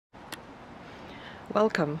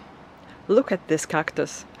Welcome. Look at this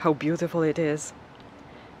cactus, how beautiful it is.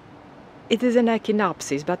 It is an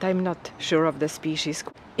Echinopsis, but I'm not sure of the species.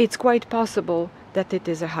 It's quite possible that it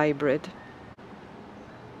is a hybrid.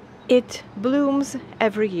 It blooms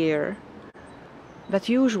every year, but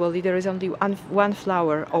usually there is only one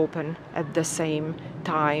flower open at the same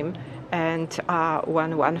time, and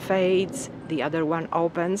when one fades, the other one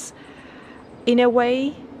opens. In a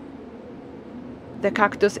way, the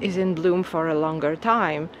cactus is in bloom for a longer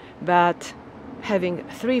time, but having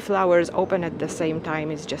 3 flowers open at the same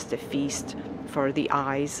time is just a feast for the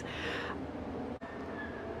eyes.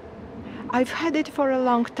 I've had it for a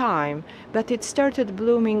long time, but it started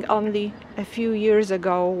blooming only a few years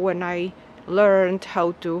ago when I learned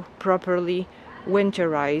how to properly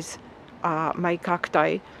winterize my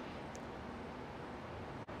cacti.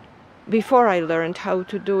 Before I learned how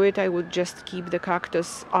to do it, I would just keep the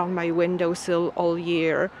cactus on my windowsill all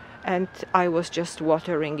year, and I was just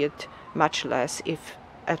watering it much less, if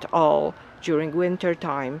at all, during winter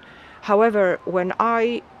time. However, when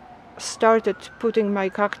I started putting my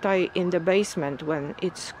cacti in the basement when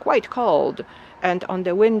it's quite cold, and on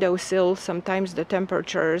the windowsill sometimes the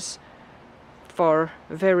temperatures for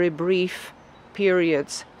very brief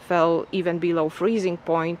periods fell even below freezing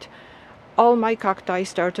point, all my cacti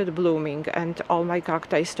started blooming, and all my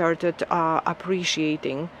cacti started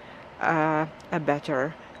appreciating a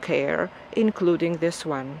better care, including this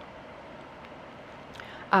one.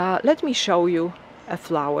 Let me show you a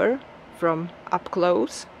flower from up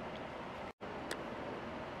close.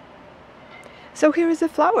 So here is a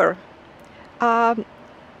flower.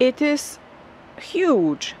 It is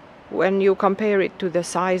huge when you compare it to the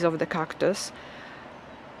size of the cactus.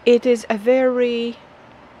 It is a very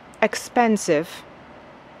expensive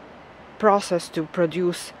process to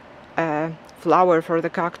produce a flower for the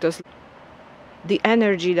cactus. The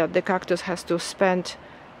energy that the cactus has to spend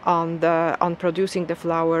on producing the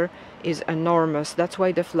flower is enormous. That's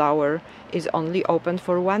why the flower is only open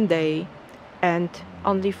for 1 day and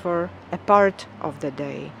only for a part of the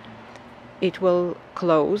day. It will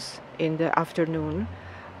close in the afternoon.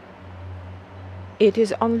 It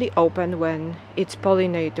is only open when its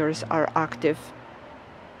pollinators are active.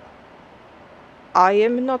 I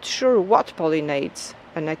am not sure what pollinates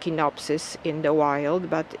an Echinopsis in the wild,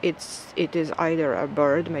 but it is either a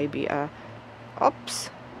bird, maybe a... Oops!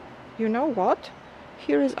 You know what?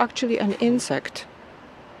 Here is actually an insect.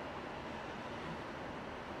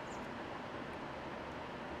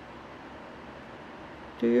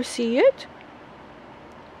 Do you see it?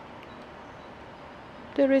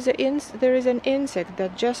 There is an insect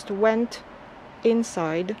that just went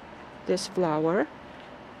inside this flower.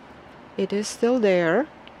 It is still there.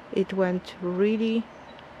 It went really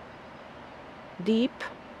deep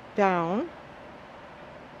down.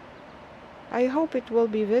 I hope it will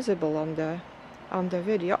be visible on the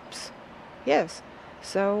video. Oops. Yes.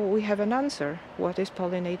 So we have an answer. What is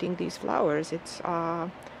pollinating these flowers? It's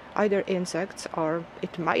either insects, or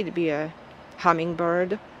it might be a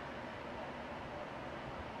hummingbird.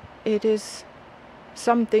 It is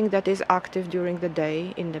something that is active during the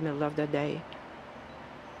day, in the middle of the day.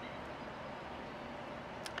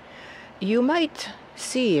 You might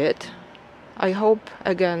see it. I hope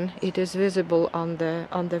again it is visible on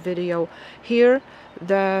the video. Here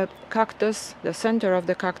the cactus, the center of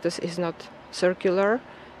the cactus is not circular.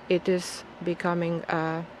 It is becoming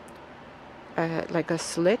like a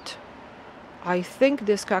slit. I think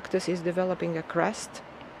this cactus is developing a crest.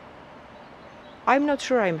 I'm not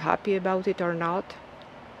sure I'm happy about it or not,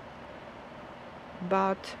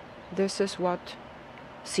 but this is what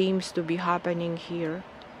seems to be happening here.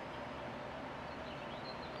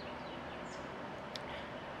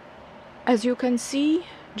 As you can see,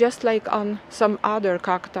 just like on some other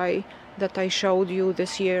cacti that I showed you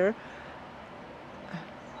this year,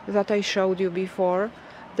 that I showed you before,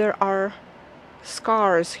 there are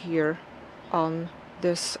scars here on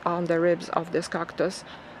the ribs of this cactus,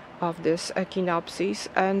 of this Echinopsis,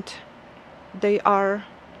 and they are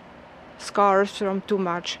scars from too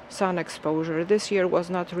much sun exposure. This year was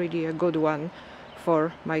not really a good one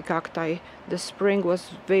for my cacti. The spring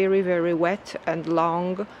was very, very wet and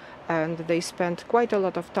long, and they spent quite a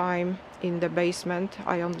lot of time in the basement.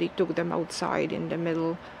 I only took them outside in the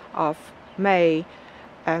middle of May,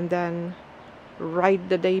 and then right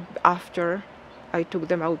the day after I took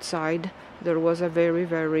them outside, there was a very,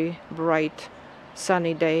 very bright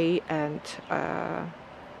sunny day, and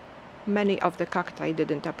many of the cacti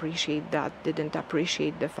didn't appreciate that, didn't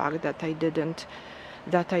appreciate the fact that I didn't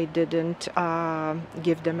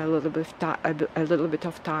give them a little bit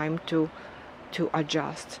of time to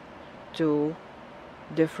adjust to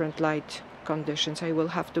different light conditions. I will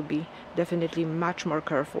have to be definitely much more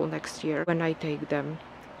careful next year when I take them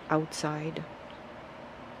outside.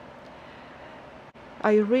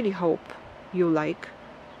 I really hope you like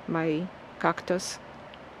my cactus.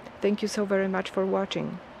 Thank you so very much for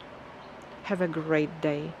watching. Have a great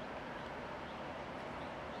day.